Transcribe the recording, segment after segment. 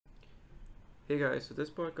Hey guys, so this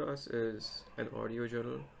podcast is an audio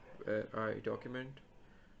journal where I document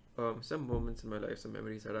some moments in my life, some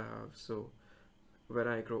memories that I have. So when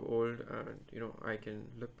I grow old and I can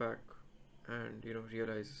look back and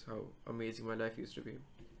realize how amazing my life used to be,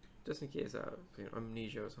 just in case I have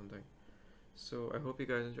amnesia or something. So I hope you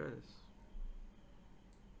guys enjoy this.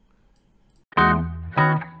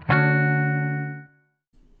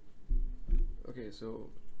 Okay, so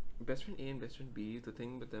best friend A and best friend B, the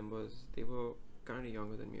thing with them was they were kind of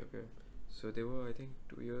younger than me. Okay, so they were I think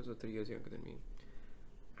 2 years or 3 years younger than me,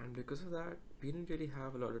 and because of that, we didn't really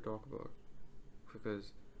have a lot to talk about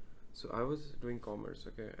because I was doing commerce,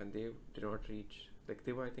 okay, and they did not reach, like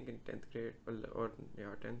they were I think in 10th grade or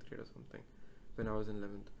yeah 10th grade or something when I was in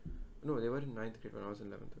 11th. No, they were in ninth grade when I was in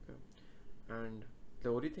 11th, okay. And the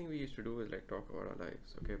only thing we used to do is like talk about our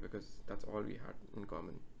lives, okay, because that's all we had in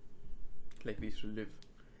common. Like we used to live,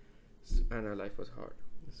 and our life was hard.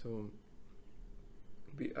 So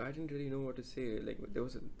I didn't really know what to say. Like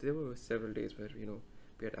there were several days where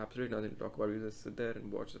we had absolutely nothing to talk about. We just sit there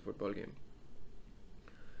and watch the football game.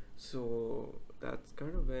 So that's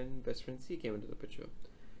kind of when best friend C came into the picture.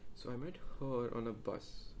 So I met her on a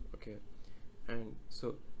bus, okay, and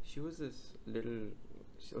so she was this little.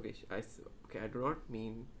 Okay, okay. I do not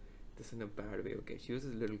mean this in a bad way. Okay, she was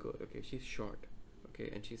this little girl. Okay, she's short. Okay,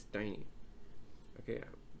 and she's tiny. Okay,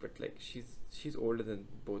 but like she's older than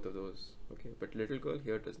both of those. Okay, but little girl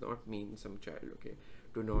here does not mean some child. Okay,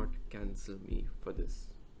 do not cancel me for this.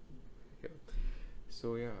 Okay,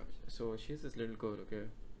 so yeah, so she's this little girl. Okay,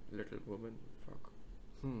 little woman. Fuck.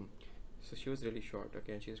 Hmm. So she was really short.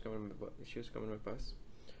 Okay, and she was coming on my bus,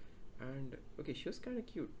 and okay, she was kind of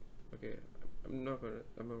cute. Okay, I'm not gonna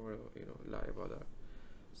lie about that.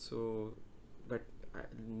 So, but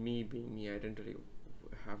me being me, I didn't really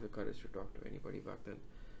have the courage to talk to anybody back then.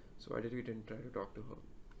 So I really didn't try to talk to her.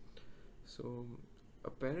 So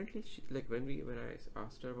apparently, like when I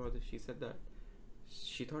asked her about this, she said that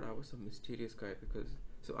she thought I was some mysterious guy because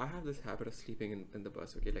I have this habit of sleeping in the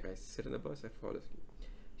bus. Okay, like I sit in the bus, I fall asleep.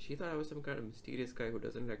 She thought I was some kind of mysterious guy who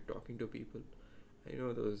doesn't like talking to people.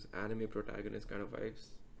 Those anime protagonist kind of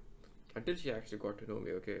vibes. Until she actually got to know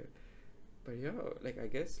me, okay. But yeah, like I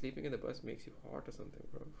guess sleeping in the bus makes you hot or something,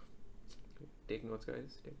 bro. Take notes,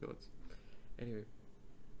 guys. Take notes. Anyway,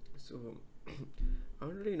 so I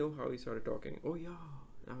don't really know how we started talking. Oh yeah,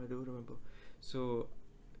 now I do remember. So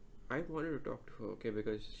I wanted to talk to her, okay,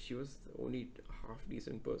 because she was the only half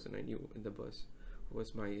decent person I knew in the bus who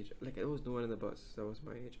was my age. Like there was no one in the bus that was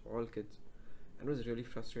my age, all kids, and it was really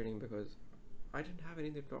frustrating because I didn't have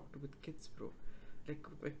anything to talk to with kids, bro.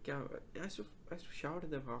 Yeah, I used to shout at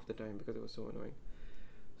them half the time because it was so annoying.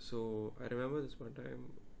 So I remember this one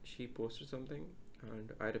time she posted something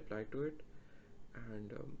and I replied to it,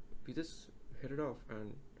 and we just hit it off.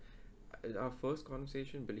 And our first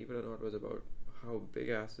conversation, believe it or not, was about how big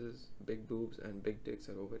asses, big boobs, and big dicks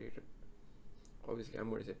are overrated. Obviously, I'm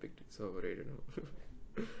going to say big dicks are overrated.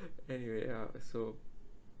 No? Anyway, yeah. So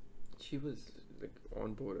she was like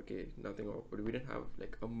on board. Okay, nothing awkward. We didn't have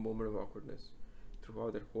like a moment of awkwardness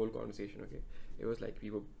throughout that whole conversation. Okay, it was like we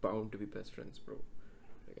were bound to be best friends, bro.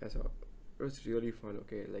 Like it was really fun.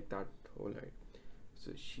 Okay, like that whole night.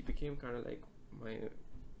 So she became kind of like my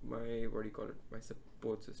what do you call it? My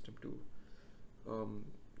support system to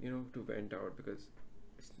to vent out because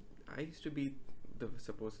I used to be the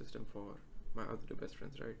support system for my other two best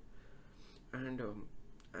friends, right? And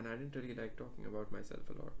and I didn't really like talking about myself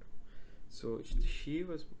a lot. So she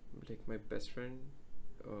was like my best friend,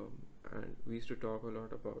 um, and we used to talk a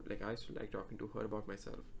lot about, like, I used to like talking to her about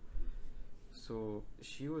myself. So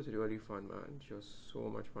she was really fun, man. She was so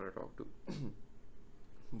much fun to talk to.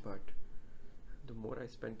 But the more I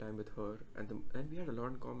spent time with her, and we had a lot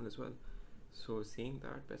in common as well. So seeing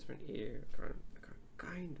that best friend A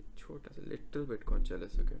kind of chota, a little bit got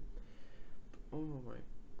jealous. Okay. Oh my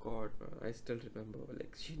god, man! I still remember.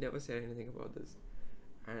 Like she never said anything about this,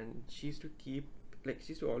 and she used to keep, like, she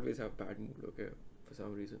used to always have bad mood. Okay, for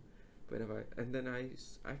some reason. Whenever and then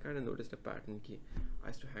I kind of noticed a pattern. Ki I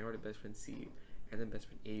used to hang out with best friend C, and then best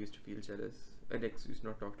friend A used to feel jealous and like used to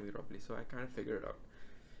not talk to me properly. So I kind of figured it out.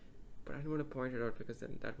 But I didn't want to point it out because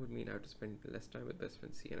then that would mean I have to spend less time with best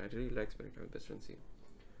friend C, and I really like spending time with best friend C.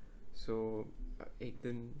 So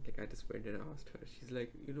then like I just went and asked her. She's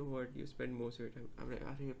like, you know what? You spend most of your time. I'm like,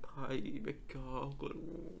 अरे भाई मैं क्या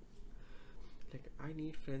करूँ? Like I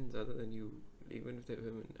need friends other than you, even if they're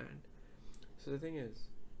women. And so the thing is,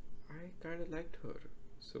 I kind of liked her,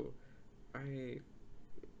 so I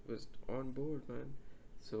was on board, man.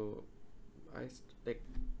 So like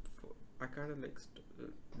I kind of like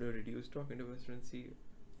reduced talking to best friend C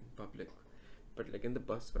in public But like in the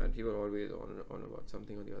bus, man, we were always on about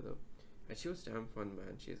something or the other, and she was damn fun,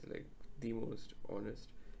 man. She's like the most honest,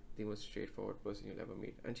 the most straightforward person you'll ever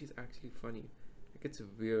meet, and she's actually funny. Like it's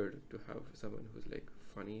weird to have someone who's like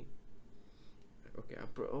funny. Okay,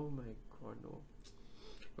 oh my god, no.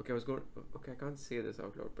 Okay, I was going. Okay, I can't say this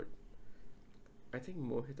out loud, but I think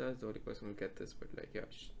Mohita is the only person who'll get this. But like, yeah,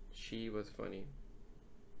 she was funny.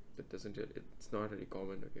 That doesn't really, it's not really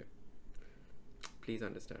common. Okay, please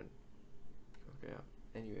understand. Okay,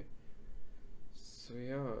 yeah. Anyway, so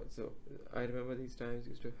yeah, so I remember these times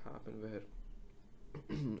used to happen where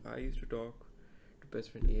I used to talk to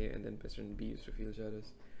best friend A, and then best friend B used to feel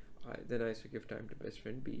jealous. Then I used to give time to best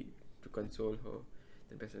friend B to console her.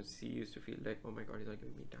 Then best friend C used to feel like, oh my god, he's not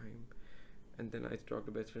giving me time. And then I used to talk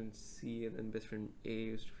to best friend C, and then best friend A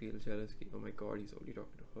used to feel jealous. Oh my god, he's only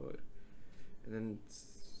talking to her. And then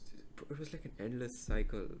it was like an endless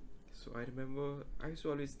cycle. So I remember I used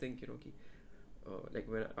to always think, like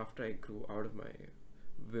when after I grew out of my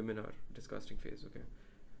women are disgusting phase, okay,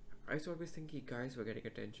 I used to always think guys were getting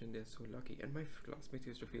attention, they're so lucky, and my classmates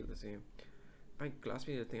used to feel the same. My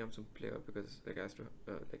classmates used to think I'm some player because like I used to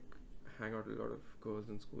like hang out with a lot of girls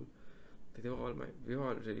in school. We were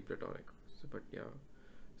all really platonic. So but yeah,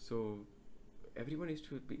 so everyone used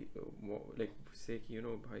to be more like say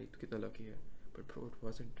bhai tu kitna lucky hai, but bro it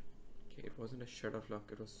wasn't. Okay, it wasn't a shed of luck.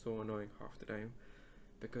 It was so annoying half the time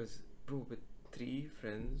because bro with three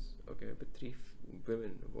friends, okay, with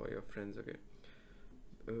women who are your friends, okay,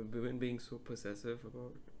 women being so possessive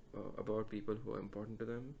about people who are important to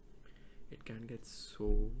them, it can get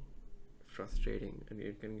so frustrating and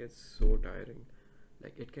it can get so tiring.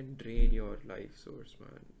 Like it can drain your life source,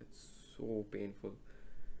 man. It's so painful.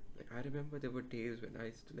 Like I remember there were days when I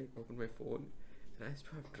used to like open my phone and I used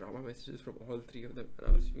to have drama messages from all three of them, and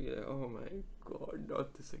I was be like, oh my god,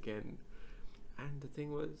 not this again. And the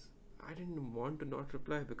thing was, I didn't want to not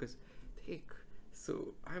reply because take.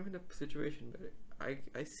 So I'm in a situation where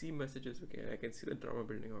I see messages, okay, I can see the drama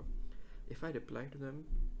building up. If I reply to them,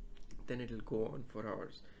 then it'll go on for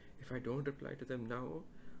hours. If I don't reply to them now,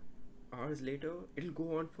 hours later, it'll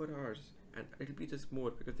go on for hours, and it'll be just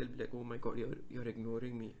more because they'll be like, "Oh my god, you're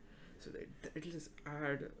ignoring me." So it'll just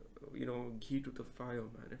add, ghee to the fire,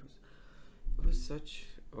 man. It was such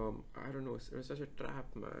I don't know, it was such a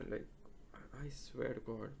trap, man. Like I swear to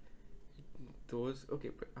God, those okay,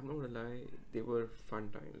 but I'm not gonna lie, they were fun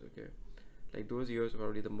times. Okay, like those years were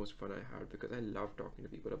probably the most fun I had because I love talking to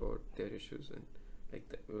people about their issues, and like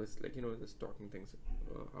it was like just talking things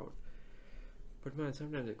out. But man,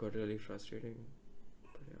 sometimes it got really frustrating.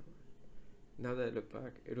 But yeah, now that I look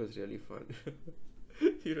back, it was really fun.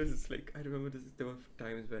 It's like I remember there were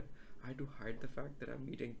times when I had to hide the fact that I'm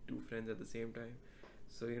meeting two friends at the same time.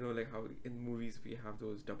 So like how in movies we have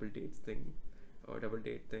those double dates thing, or double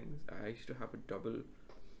date things. I used to have a double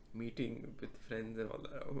meeting with friends and all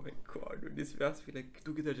that. Oh my god, dude, this was feel like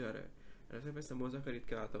तू किधर जा रहा है? And I said मैं समोसा खरीद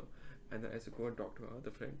के आता हूँ. And then I used to go and talk to my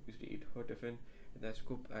other friend. Used to eat her tiffin. And I used to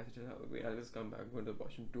go. I used to tell her, wait, I'll just come back. Go to the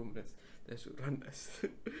washroom 2 minutes. Then I used to run.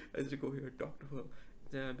 I used to go here, talk to her.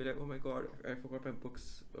 Then I'd be like, oh my god, I forgot my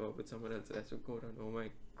books with someone else. I used to go run. Oh my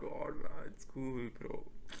god, man, school, bro.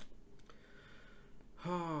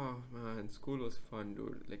 Ah, man, school was fun,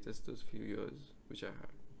 dude. Like just those few years which I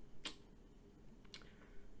had.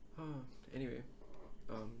 Ah, anyway,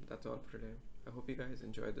 that's all for today. I hope you guys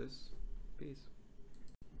enjoyed this. Peace.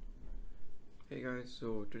 Hey guys,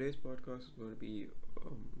 so today's podcast is going to be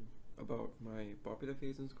about my popular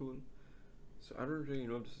phase in school. So I don't really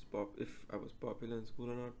know if I was popular in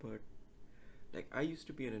school or not, but like I used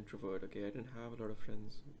to be an introvert. Okay, I didn't have a lot of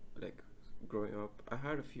friends. Like growing up, I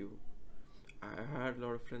had a few. I had a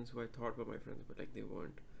lot of friends who I thought were my friends, but like they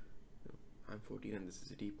weren't. I'm 14 and this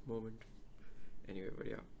is a deep moment. Anyway, but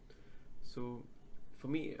yeah. So for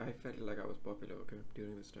me, I felt like I was popular. Okay,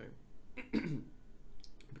 during this time.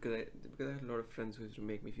 because I had a lot of friends who used to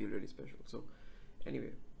make me feel really special. So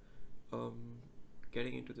anyway,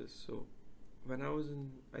 getting into this. So when I was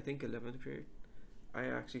in I think 11th grade, I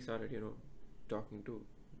actually started talking to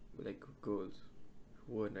like girls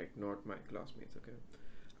who were like not my classmates. Okay,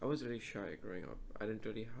 I was really shy growing up. I didn't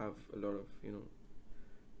really have a lot of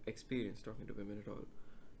experience talking to women at all.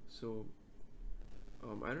 So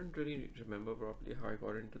I don't really remember properly how I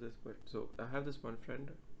got into this, but so I have this one friend,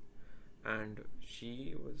 and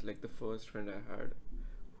she was like the first friend I had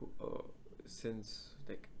who since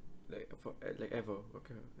like ever.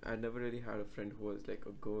 Okay, I never really had a friend who was like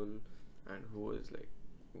a girl and who was like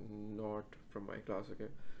not from my class.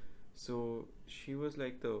 Okay, so she was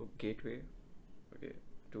like the gateway, okay,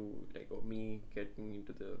 to like me getting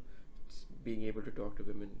into the being able to talk to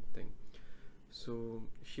women thing. So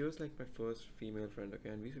she was like my first female friend, okay,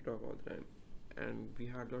 and we used to talk all the time, and we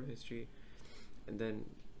had a lot of history. And then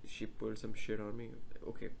she pulled some shit on me.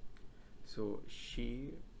 Okay, so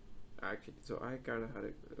she actually, so I kind of had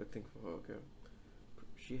a thing for her. Okay,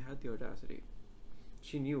 she had the audacity.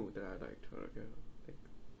 She knew that I liked her. Okay, like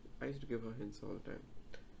I used to give her hints all the time,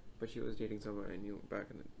 but she was dating someone I knew back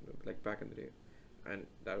in the day, and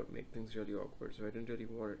that would make things really awkward. So I didn't really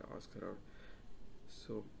want to ask her out.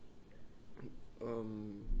 So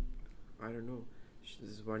um, I don't know.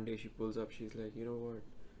 This one day she pulls up. She's like, you know what?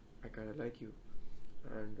 I kind of like you,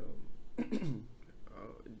 and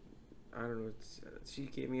I don't know. She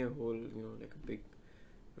gave me a whole, like a big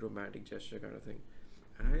romantic gesture kind of thing,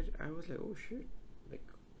 and I was like, oh shit, like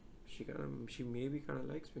she maybe kind of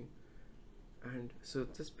likes me. And so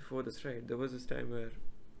just before this, right, there was this time where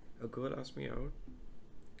a girl asked me out.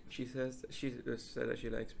 She said that she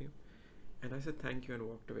likes me, and I said thank you and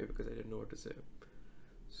walked away because I didn't know what to say.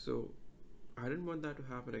 So I didn't want that to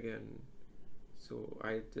happen again. So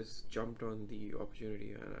I just jumped on the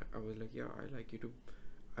opportunity, and I was like, yeah, I like you too.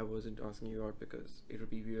 I wasn't asking you out because it would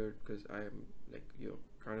be weird because I am like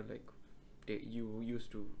kind of like you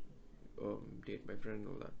used to date my friend and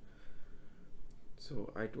all that.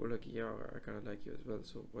 So I told her, yeah, I kind of like you as well.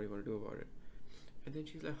 So what do you want to do about it? And then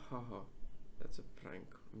she's like, haha, that's a prank.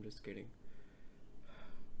 I'm just kidding.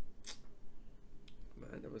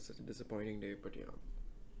 Man, that was such a disappointing day, but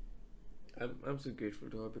yeah, I'm so grateful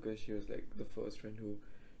to her because she was like the first friend who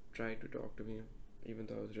tried to talk to me, even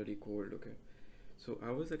though I was really cold. Okay, so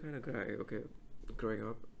I was the kind of guy, okay, growing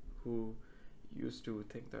up, who used to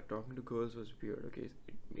think that talking to girls was weird. Okay,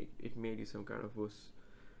 it made you some kind of wuss,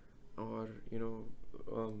 or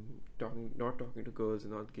talking not talking to girls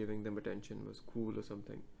and not giving them attention was cool or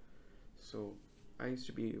something. So I used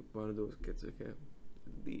to be one of those kids. Okay,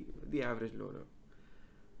 the average loner,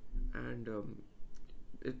 and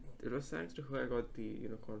it was thanks to her I got the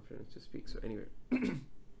confidence to speak. So anyway,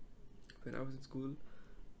 when I was in school,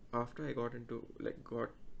 after I got into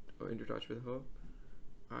touch with her,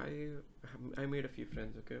 I made a few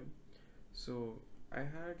friends. Okay, so I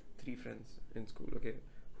had three friends in school. Okay,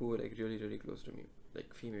 who were like really really close to me,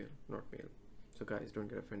 like female, not male. So guys, don't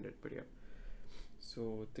get offended. But yeah,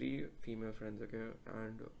 so three female friends. Okay,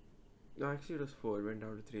 and no, actually it was four. It went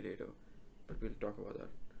down to three later, but we'll talk about that.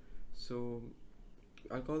 So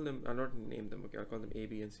I'll call them. I'll not name them. Okay, I'll call them A,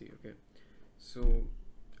 B, and C. Okay. So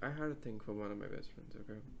I had a thing for one of my best friends.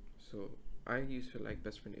 Okay. So I used to like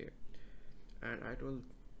best friend A, and I told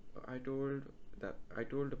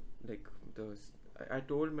like those. I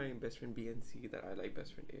told my best friend B and C that I like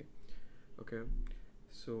best friend A. Okay.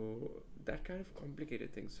 So that kind of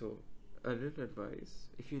complicated things. So a little advice: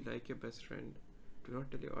 if you like your best friend, do not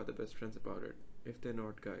tell your other best friends about it if they're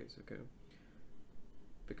not guys. Okay.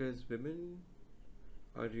 Because women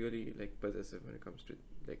are really like possessive when it comes to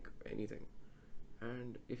like anything,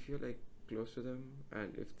 and if you're like close to them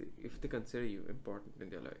and if they consider you important in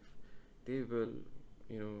their life, they will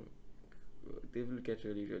you know they will get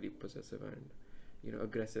really really possessive and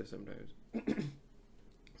aggressive sometimes.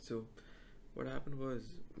 So what happened was,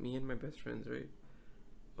 me and my best friends, right,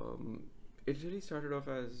 um it really started off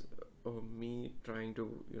as me trying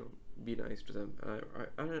to be nice to them.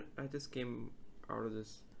 I just came out of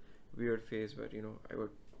this weird phase where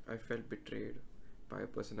I felt betrayed by a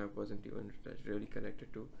person I wasn't even really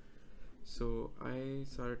connected to. So I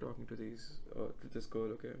started talking to this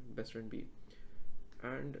girl, okay, best friend B,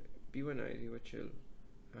 and we were nice, we were chill,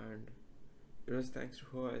 and it was thanks to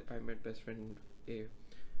her I met best friend A,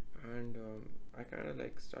 and I kind of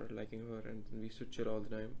like started liking her, and we used to chill all the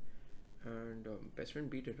time, and best friend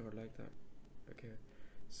B did not like that. Okay,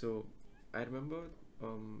 so I remember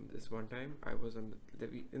this one time I was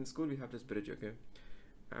in school. We have this bridge, okay,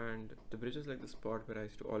 and the bridge was like the spot where I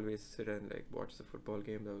used to always sit and like watch the football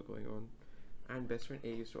game that was going on, and best friend A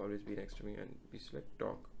used to always be next to me, and we used to like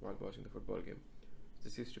talk while watching the football game.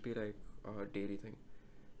 This used to be like a daily thing.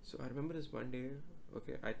 So I remember this one day,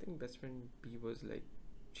 okay, I think best friend B was like,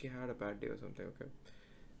 she had a bad day or something, okay.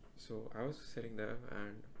 So I was sitting there,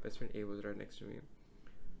 and best friend A was right next to me,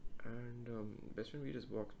 and best friend B just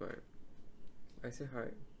walks by. I say hi.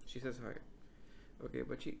 She says hi. Okay,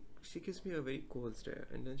 but she gives me a very cold stare,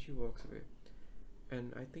 and then she walks away.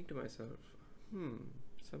 And I think to myself,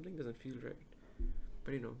 something doesn't feel right.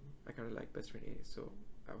 But I kind of like best friend A, so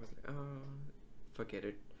I was like, forget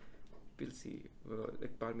it. We'll see.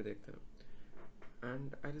 Like, बाद में देखते हैं.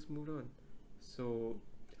 And I just moved on. So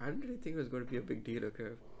I didn't really think it was going to be a big deal. Okay,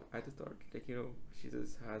 I just thought like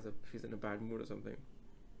she's in a bad mood or something.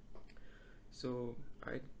 So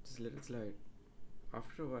I just let it slide.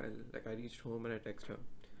 After a while, like I reached home and I texted her,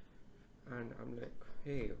 And I'm like,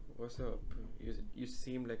 hey, what's up? You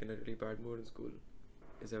seem like in a really bad mood in school.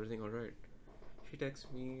 Is everything alright? She texts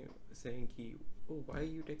me saying कि oh, why are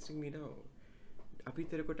you texting me now? अभी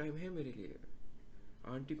तेरे को time है मेरे लिए.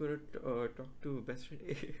 Aren't you gonna talk to best friend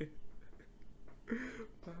A?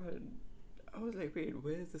 And I was like, wait,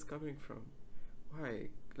 where is this coming from? Why?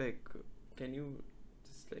 Like, can you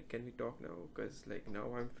just like, can we talk now? Because like now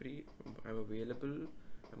I'm free, I'm available,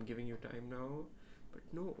 I'm giving you time now. But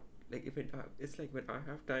no, like if it's like when I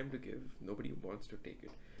have time to give, nobody wants to take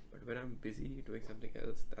it. But when I'm busy doing something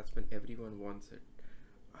else, that's when everyone wants it.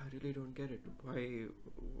 I really don't get it. Why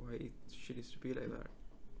shit used to be like that?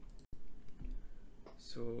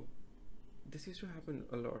 So this used to happen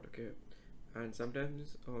a lot, okay? And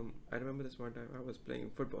sometimes, I remember this one time I was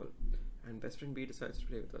playing football, and best friend B decides to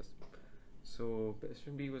play with us. So best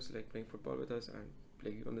friend B was like playing football with us and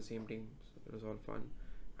playing on the same team. So it was all fun,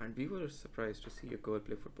 and we were surprised to see a girl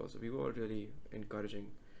play football. So we were all really encouraging,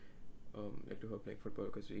 like to her playing football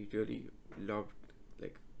because we really loved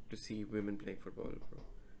like to see women playing football. Bro.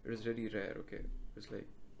 It was really rare. Okay, it was like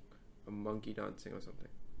a monkey dancing or something.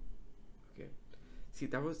 Okay. See,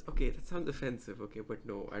 that was okay. That sounds offensive, okay, but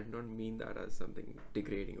no, I did not mean that as something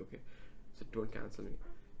degrading, okay. So don't cancel me.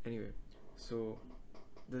 Anyway, so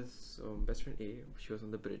this best friend A, she was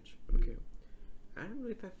on the bridge, okay. I don't know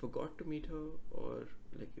if I forgot to meet her or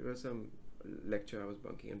like it was some lecture I was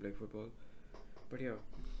bunking and playing football, but yeah,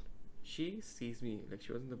 she sees me like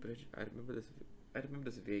she was on the bridge. I remember this. I remember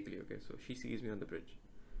this vaguely, okay. So she sees me on the bridge.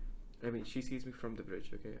 I mean, she sees me from the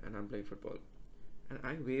bridge, okay, and I'm playing football, and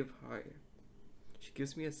I wave hi. She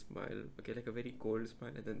gives me a smile, okay, like a very cold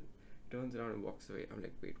smile, and then turns around and walks away. I'm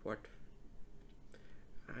like, wait, what?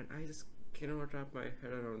 And I just cannot wrap my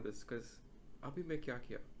head around this because abhi main kya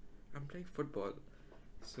kiya? I'm playing football,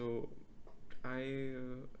 so I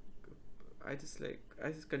I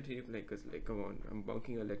just continue playing because like come on, I'm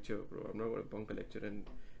bunking a lecture, bro. I'm not gonna bunk a lecture and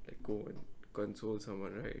like go and console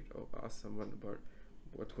someone, right, or ask someone about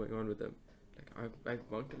what's going on with them. Like I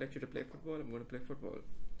bunked a lecture to play football. I'm gonna play football.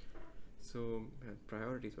 So, man,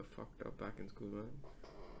 priorities were fucked up back in school, man.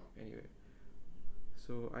 Anyway,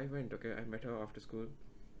 so I went, okay, I met her after school.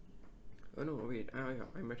 Oh no, wait,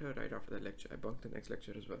 I met her right after the lecture. I bunked the next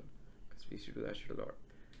lecture as well, because we used to do that shit a lot.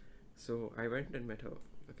 So I went and met her,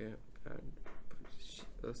 okay,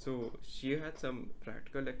 and so she had some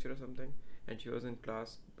practical lecture or something, and she was in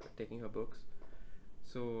class taking her books.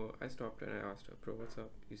 So I stopped and I asked her, bro, what's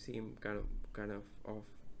up? You seem kind of off.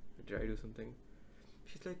 Did I do something?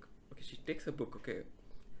 She's like, okay, she takes a book, okay,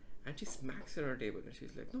 and she smacks it on her table and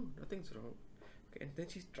she's like, no, nothing's wrong. Okay, and then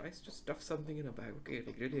she tries to stuff something in her bag, okay,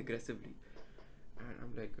 like really aggressively. And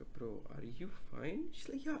I'm like, bro, are you fine? She's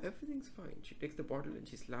like, yeah, everything's fine. She takes the bottle and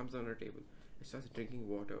she slams on her table and starts drinking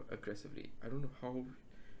water aggressively. I don't know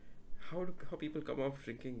how people come off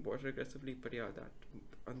drinking water aggressively, but yeah, that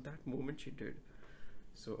on that moment she did.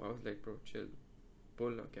 So I was like, bro, chill,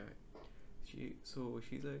 bola kya hai?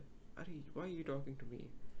 She's like, Ari, why are you talking to me?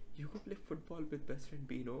 You go play football with best friend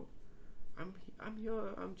B, no? I'm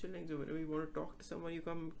here, I'm chilling. So whenever you want to talk to someone, you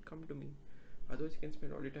come to me. Otherwise, you can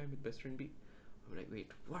spend all your time with best friend B. I'm like,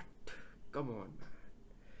 wait, what? Come on, man.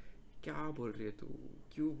 क्या बोल रही है तू?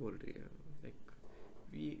 क्यों बोल रही है? Like,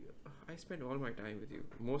 I spend all my time with you,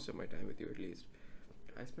 most of my time with you at least.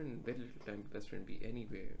 I spend very little time with best friend B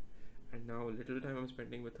anyway, and now little time I'm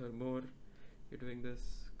spending with her more. You're doing this?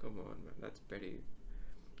 Come on, man, that's petty.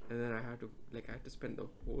 And then I had to spend the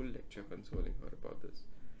whole lecture consoling her about this.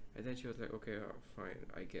 And then she was like, okay, fine,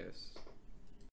 I guess.